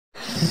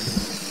Hey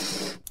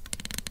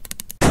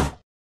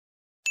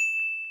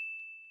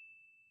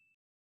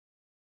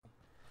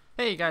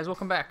guys,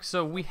 welcome back.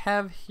 So we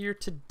have here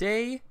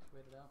today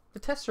the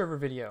test server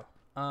video.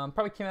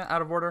 Probably came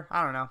out of order.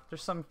 I don't know.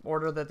 There's some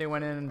order that they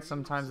went in and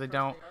sometimes they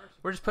don't.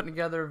 We're just putting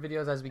together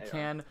videos as we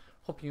can.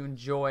 Hope you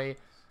enjoy.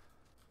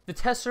 The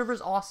test server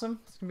is awesome.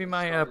 It's going to be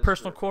my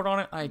personal quote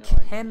on it. I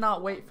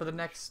cannot wait for the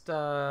next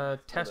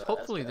test,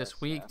 hopefully this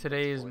week.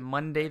 Today is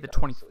Monday the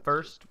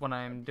 21st when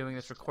I'm doing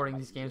this recording.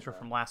 These games were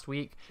from last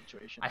week.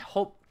 I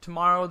hope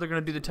tomorrow they're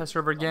going to do the test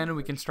server again and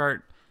we can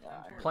start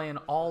playing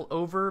all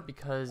over,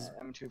 because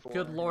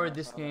good lord,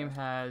 this game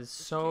has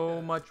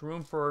so much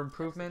room for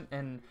improvement,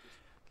 and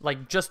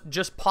like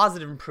just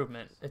positive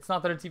improvement. It's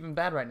not that it's even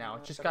bad right now.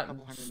 It's just got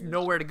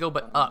nowhere to go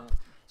but up.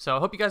 So I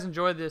hope you guys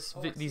enjoy these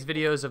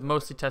videos of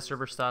mostly test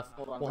server stuff.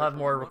 We'll have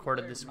more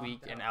recorded this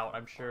week and out,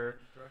 I'm sure.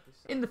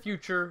 In the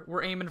future,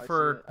 we're aiming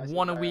for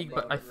 1 a week,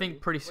 but I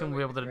think pretty soon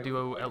we'll be able to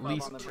do at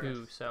least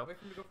 2. So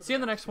see you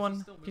in the next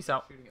one. Peace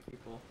out.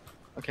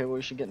 Okay, well,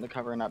 we should get in the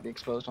cover and not be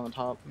exposed on the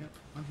top. Yep,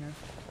 I'm here.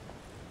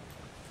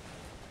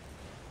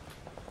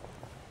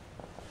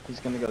 He's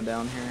gonna go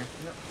down here.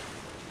 Yep.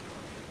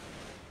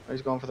 Oh,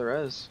 he's going for the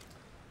res.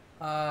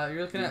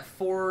 You're looking at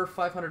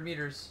 500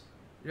 meters.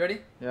 You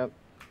ready? Yep.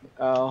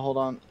 Hold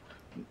on.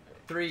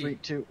 3, 2,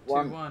 2,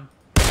 1. 1.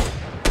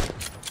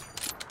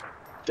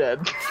 Dead.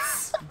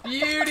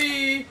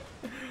 Beauty!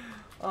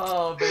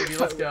 Oh, baby,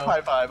 let's go. High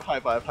five, high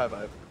five, high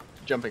five.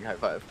 Jumping high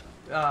five.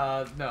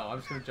 No, I'm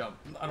just gonna jump.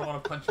 I don't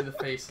want to punch you in the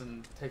face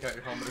and take out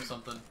your helmet or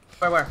something.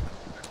 Where?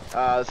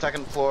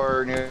 Second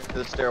floor near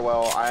the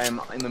stairwell. I'm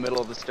in the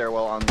middle of the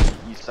stairwell on the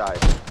east side.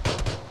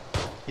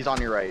 He's on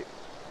your right.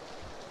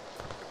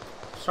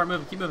 Start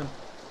moving, keep moving.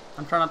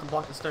 I'm trying not to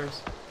block the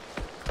stairs.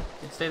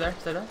 Stay there,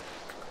 stay there.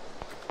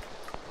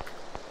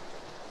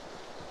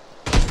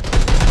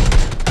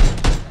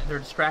 They're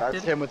distracted.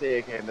 That's him with the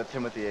AK, that's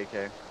him with the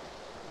AK.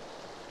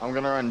 I'm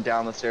gonna run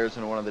down the stairs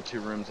into one of the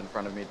 2 rooms in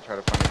front of me to try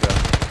to find a gun.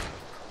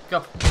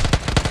 Go.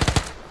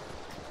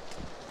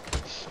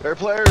 There are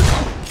players!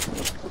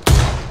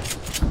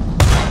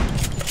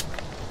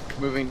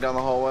 Moving down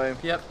the hallway.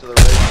 Yep. To the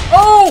right.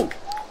 Oh!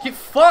 Get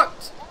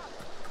fucked!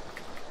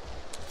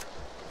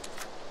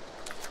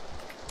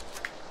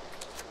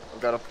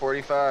 I've got a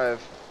 45.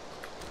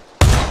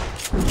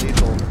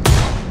 Lethal.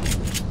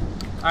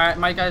 Alright,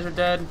 my guys are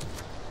dead.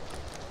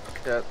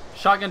 Yep.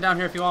 Shotgun down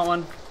here if you want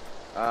one.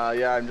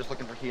 Yeah, I'm just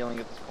looking for healing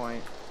at this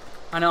point.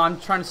 I know, I'm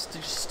trying to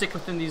stick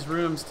within these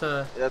rooms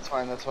to... That's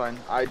fine, that's fine.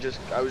 I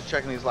was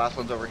checking these last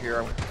ones over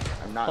here.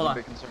 I'm not Hold in a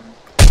big concern.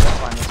 That's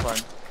fine, that's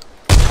fine.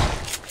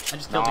 I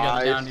just killed the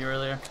guy that downed you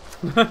earlier.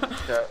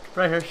 Okay.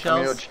 Right here,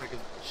 shells.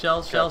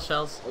 Shells. I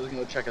was gonna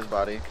go check his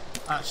body.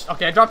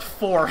 Okay, I dropped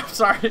 4.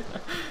 Sorry.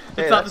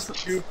 Hey, that's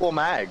 2 full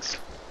mags.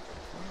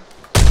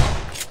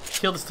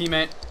 Killed his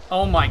teammate.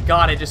 Oh my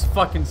god, I just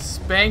fucking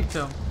spanked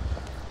him.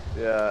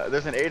 Yeah,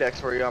 there's an 8x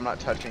for you. I'm not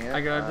touching it.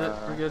 I grabbed it.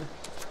 We're good.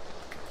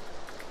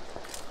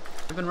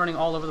 I've been running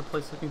all over the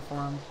place looking for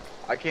him.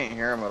 I can't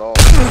hear him at all.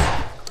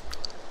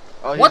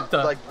 Oh, what he's the?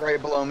 Like right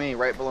below me,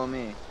 right below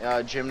me.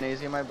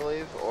 Gymnasium, I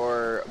believe,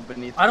 or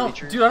beneath the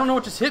bleachers. Dude, I don't know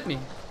what just hit me.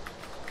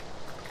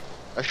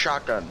 A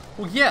shotgun.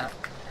 Well, yeah.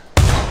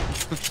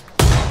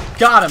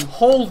 Got him.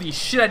 Holy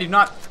shit,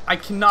 I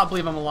cannot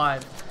believe I'm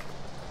alive.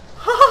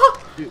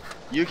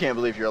 You can't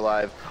believe you're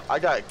alive. I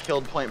got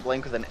killed point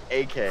blank with an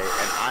AK,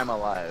 and I'm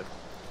alive.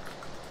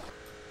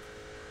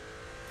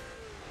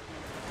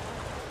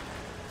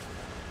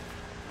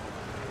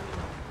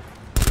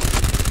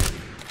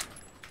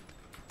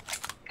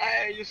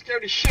 Hey, you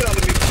scared the shit out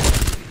of me.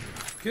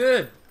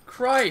 Good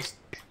Christ.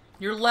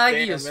 You're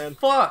laggy as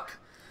fuck.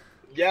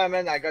 Yeah,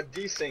 man, I got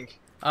desync.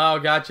 Oh,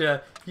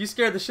 gotcha. You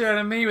scared the shit out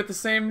of me with the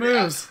same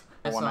moves.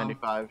 Yeah.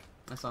 195.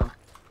 I saw him.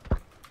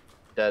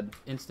 Dead.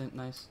 Instant,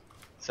 nice.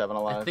 7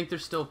 alive. I think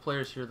there's still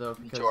players here though.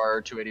 To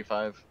our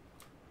 285.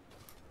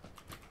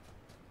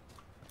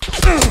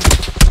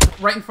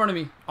 Right in front of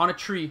me, on a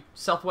tree,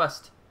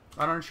 southwest.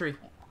 Right on a tree.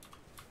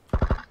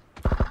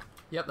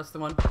 Yep, that's the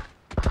one.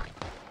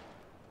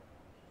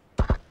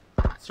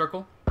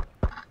 Circle.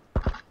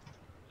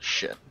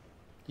 Shit.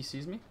 He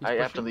sees me? I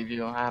have to leave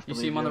you. I have to leave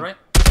you. You see him on the right?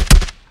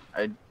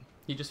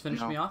 He just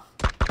finished me off.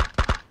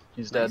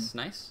 He's dead.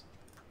 Nice.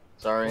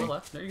 Sorry. Go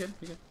left. No, you're good.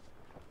 You're good.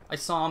 I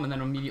saw him and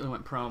then immediately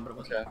went prone, but it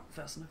wasn't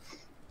fast enough.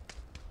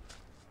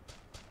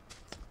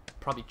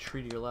 Probably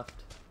tree to your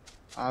left.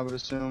 I would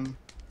assume.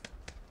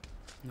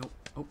 Nope.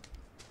 Oh.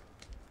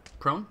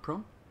 Prone?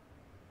 Prone?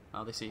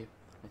 Oh, they see you,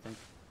 I think.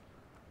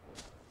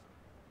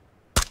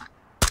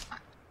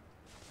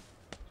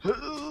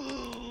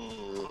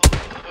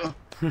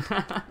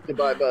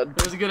 Goodbye, bud.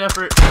 It was a good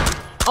effort.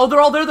 Oh, they're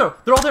all there, though.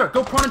 They're all there.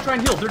 Go prone and try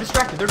and heal. They're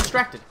distracted. They're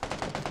distracted.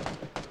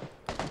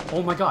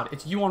 Oh my god,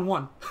 it's you on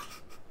 1.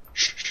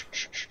 Shh.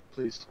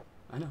 Please.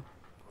 I know.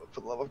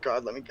 For the love of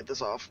God, let me get this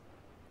off.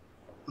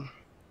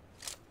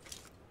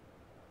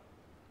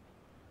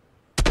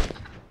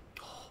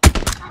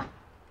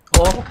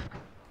 Oh.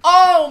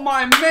 Oh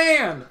my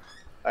man!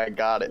 I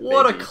got it.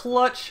 What baby. a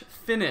clutch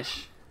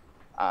finish.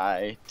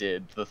 I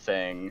did the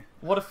thing.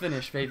 What a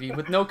finish, baby,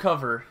 with no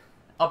cover.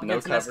 Up No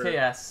against cover. an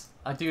SKS.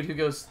 A dude who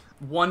goes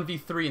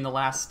 1v3 in the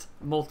last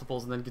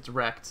multiples and then gets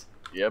wrecked.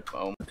 Yep.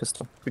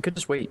 Pistol. We could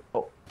just wait.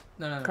 Oh.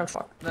 No. God,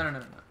 fuck.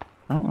 No.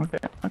 Oh,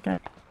 okay.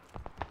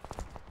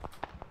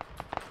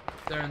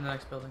 They're in the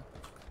next building.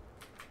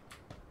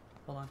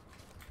 Hold on.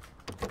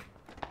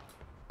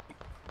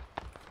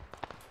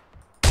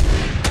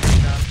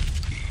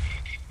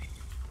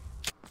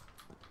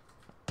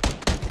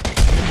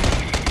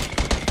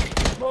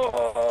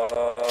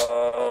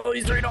 Oh,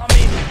 he's right on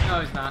me.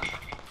 No, he's not.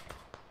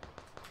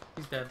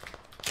 He's dead.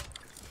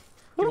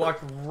 He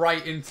walked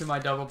right into my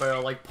double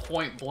barrel, like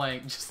point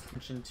blank. Just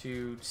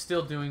into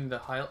still doing the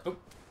high. Oh.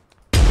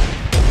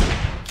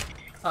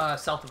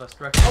 South of us,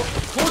 direct. Oh,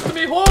 close to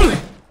me! Holy!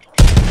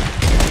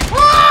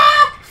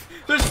 Ah!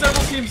 There's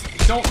several teams.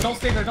 Don't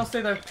stay there. Don't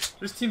stay there.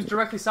 There's teams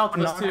directly south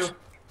of us too.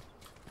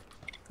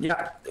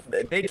 Yeah,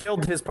 they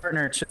killed his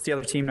partner. It's just the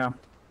other team now.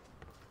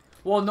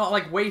 Well, not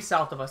like way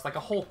south of us, like a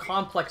whole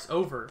complex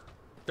over.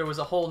 There was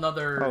a whole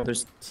nother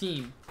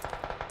team.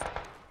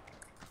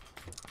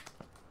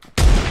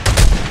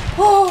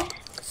 Oh,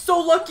 so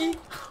lucky!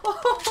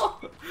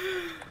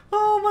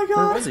 Oh my god!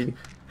 Where was he?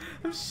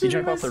 I'm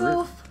shitting off the roof?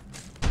 myself.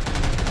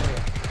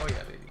 Oh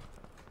yeah, baby.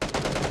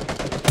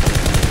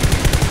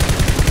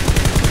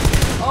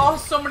 Oh,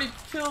 so many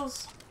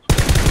kills.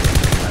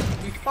 That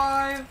would be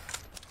 5.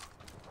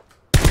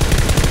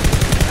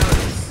 That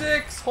would be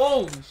 6.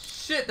 Holy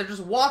shit! They're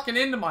just walking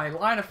into my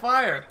line of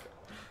fire.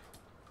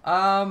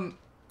 I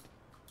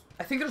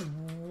think there's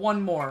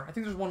one more. I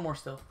think there's one more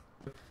still.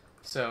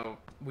 So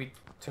we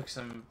took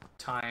some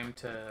time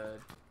to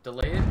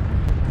delay it,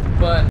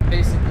 but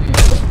basically,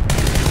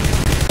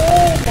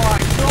 oh my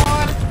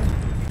god!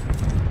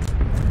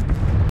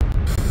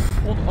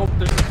 Hold on. Oh,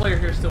 there's a player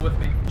here still with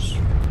me.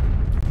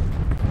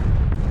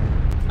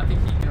 I think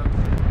he knows.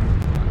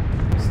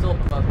 He's still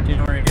up above. Do you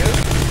know where he is?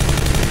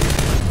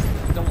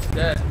 He's almost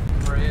dead.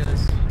 Where he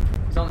is.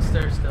 He's on the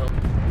stairs still.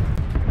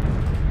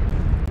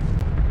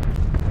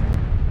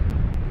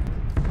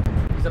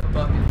 He's up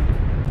above me.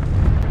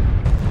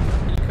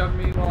 Can you cover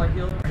me while I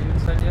heal him? Are you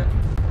inside yet?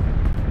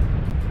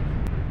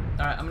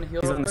 Alright, I'm gonna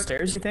heal him. He's on real the quick.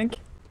 stairs, you think?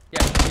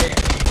 Yeah.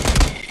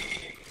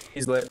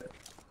 He's lit.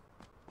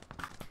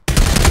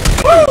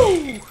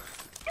 Woo!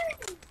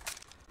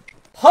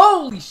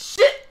 Holy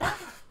shit!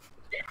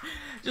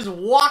 Just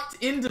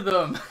walked into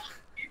them.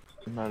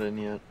 I'm not in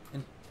yet.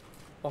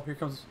 Oh, here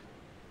comes.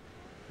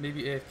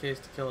 Maybe AFK is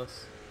to kill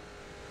us.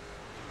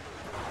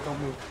 Don't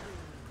move.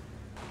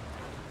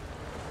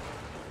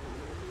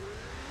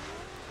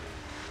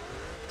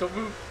 Don't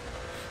move.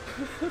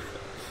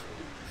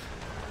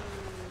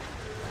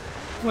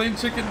 Plain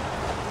chicken.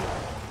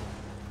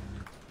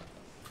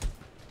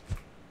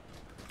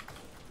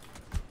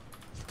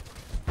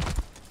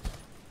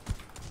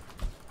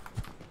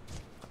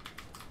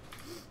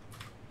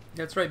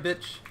 That's right,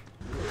 bitch.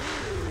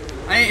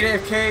 I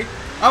ain't AFK.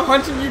 I'm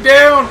hunting you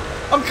down.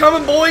 I'm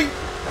coming, boy.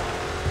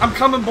 I'm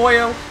coming,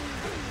 boyo.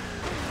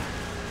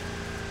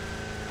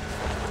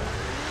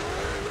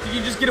 Did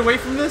you just get away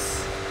from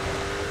this?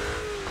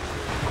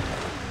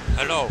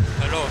 Hello,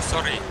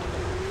 sorry.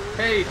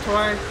 Hey,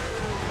 Toy.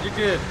 You're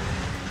good.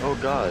 Oh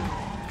god.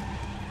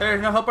 Here,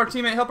 no, help our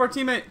teammate. Help our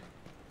teammate.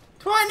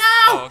 Toy,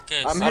 no! Oh,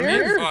 okay, I'm sorry.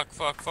 here.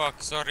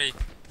 Fuck, sorry.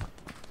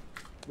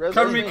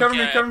 Cover me, cover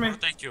me, Okay, cover me.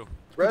 Thank you.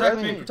 Protect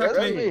me,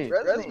 protect me.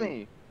 Res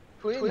me.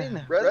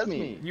 Queen, res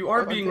me. You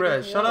are being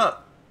res. Shut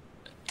up.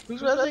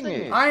 Who's resing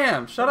me? I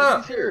am. Shut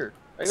up. Here.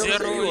 I don't see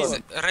Zero anyone.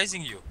 is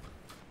raising you.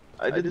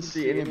 I didn't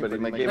see anybody.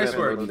 My game Nice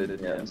hasn't work.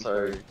 loaded yet. I'm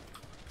sorry.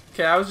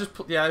 Okay, I was just.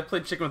 Yeah, I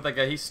played chicken with that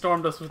guy. He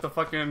stormed us with a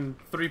fucking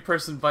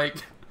 3-person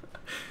bike.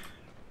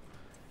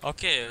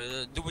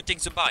 Okay, do we take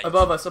the bike?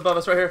 Above us,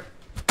 right here.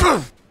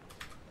 Yeah,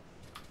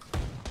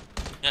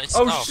 it's,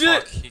 Oh,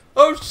 shit! Fuck.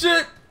 Oh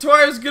shit!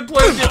 Toy is a good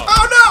player.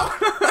 Oh no!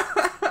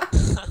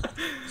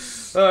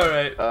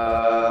 Alright.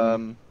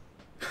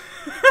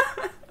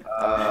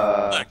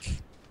 Look.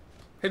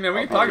 Hey man,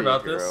 we can talk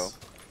about this.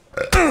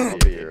 I'll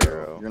be a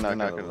hero. You're not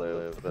gonna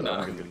live, but No.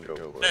 I'm gonna go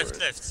for Left, it.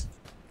 left.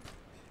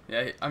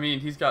 Yeah, I mean,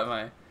 he's got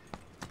my...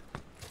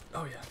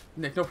 Oh yeah.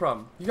 Nick, no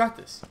problem. You got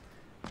this.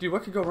 Dude,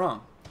 what could go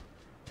wrong?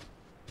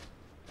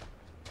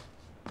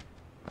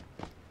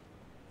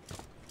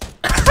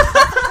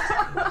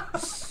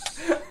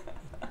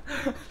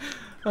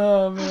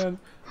 Oh man.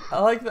 I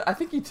like that. I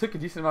think he took a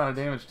decent amount of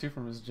damage too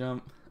from his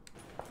jump.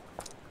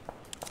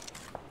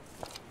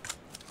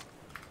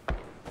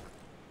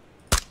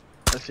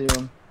 I see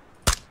him.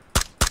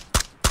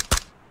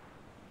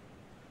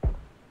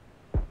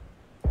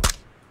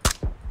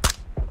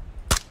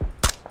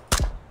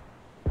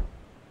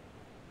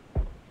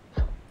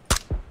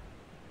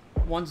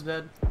 One's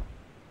dead.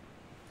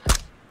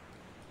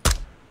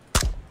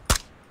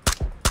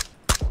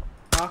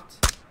 Knocked.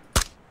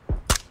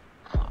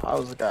 I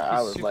was the guy. I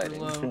He's was super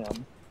lighting low.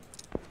 him.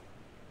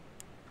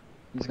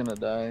 He's gonna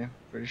die,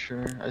 pretty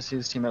sure. I see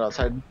his teammate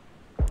outside.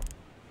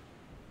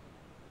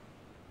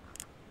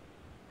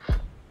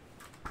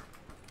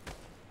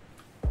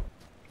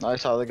 I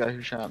saw the guy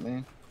who shot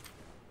me.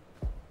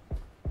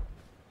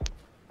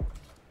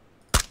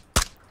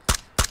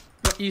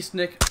 No, east,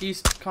 Nick.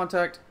 East,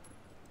 contact.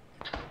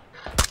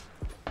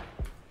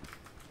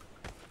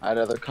 I had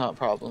other comp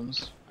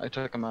problems. I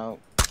took him out.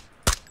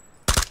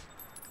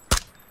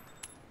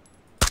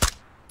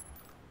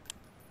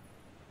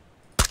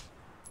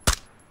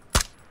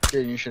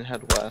 Dude, you should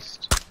head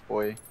west,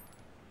 boy.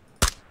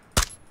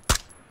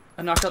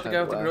 I knocked out the guy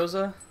Head with the west.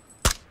 Groza.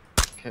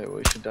 Okay,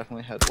 we should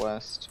definitely head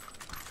west.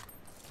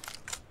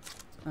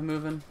 I'm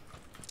moving.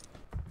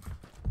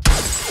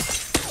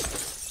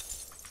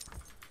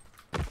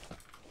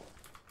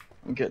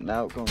 I'm getting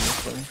out, going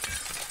this way.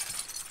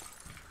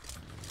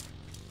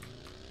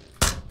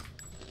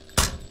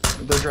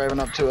 They're driving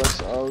up to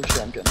us. Oh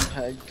shit, I'm getting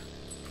pegged.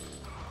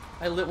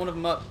 I lit one of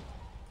them up.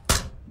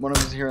 One of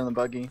them is here in the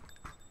buggy.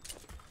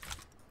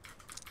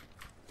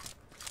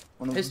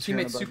 One of His them's here in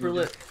teammate's the super buggy.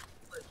 lit.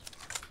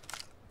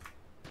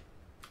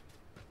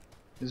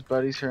 His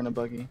buddy's here in a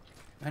buggy.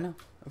 I know.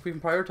 If we can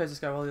prioritize this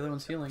guy while the other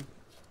one's healing.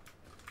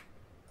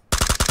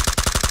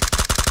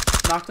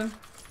 Knocked him.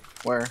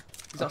 Where?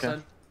 He's Okay.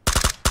 outside.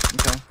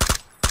 Okay.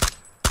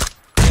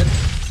 Dead.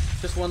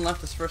 Just one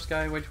left. This first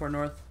guy, way to our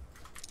north.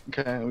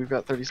 Okay, we've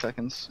got 30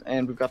 seconds.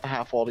 And we've got the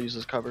half wall to use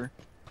as cover.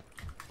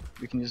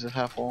 We can use this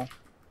half wall.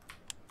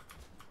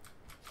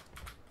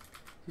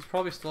 He's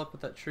probably still up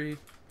with that tree.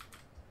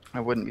 I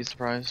wouldn't be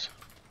surprised.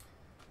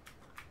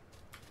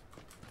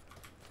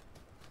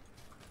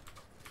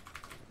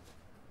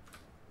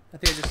 I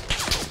think I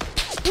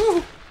just...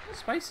 Woo!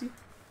 Spicy.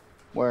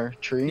 Where?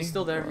 Tree? He's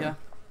still there, Or- yeah.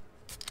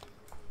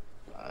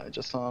 I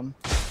just saw him.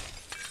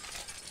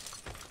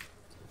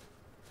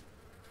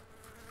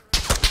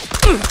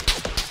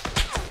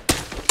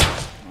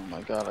 Oh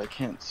my god, I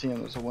can't see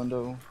him. There's a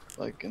window,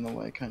 like, in the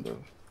way, kind of.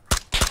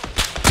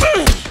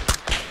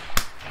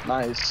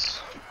 Nice.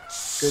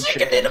 Good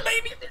chicken.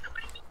 Baby!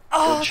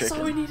 Oh, that's all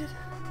chicken. we needed.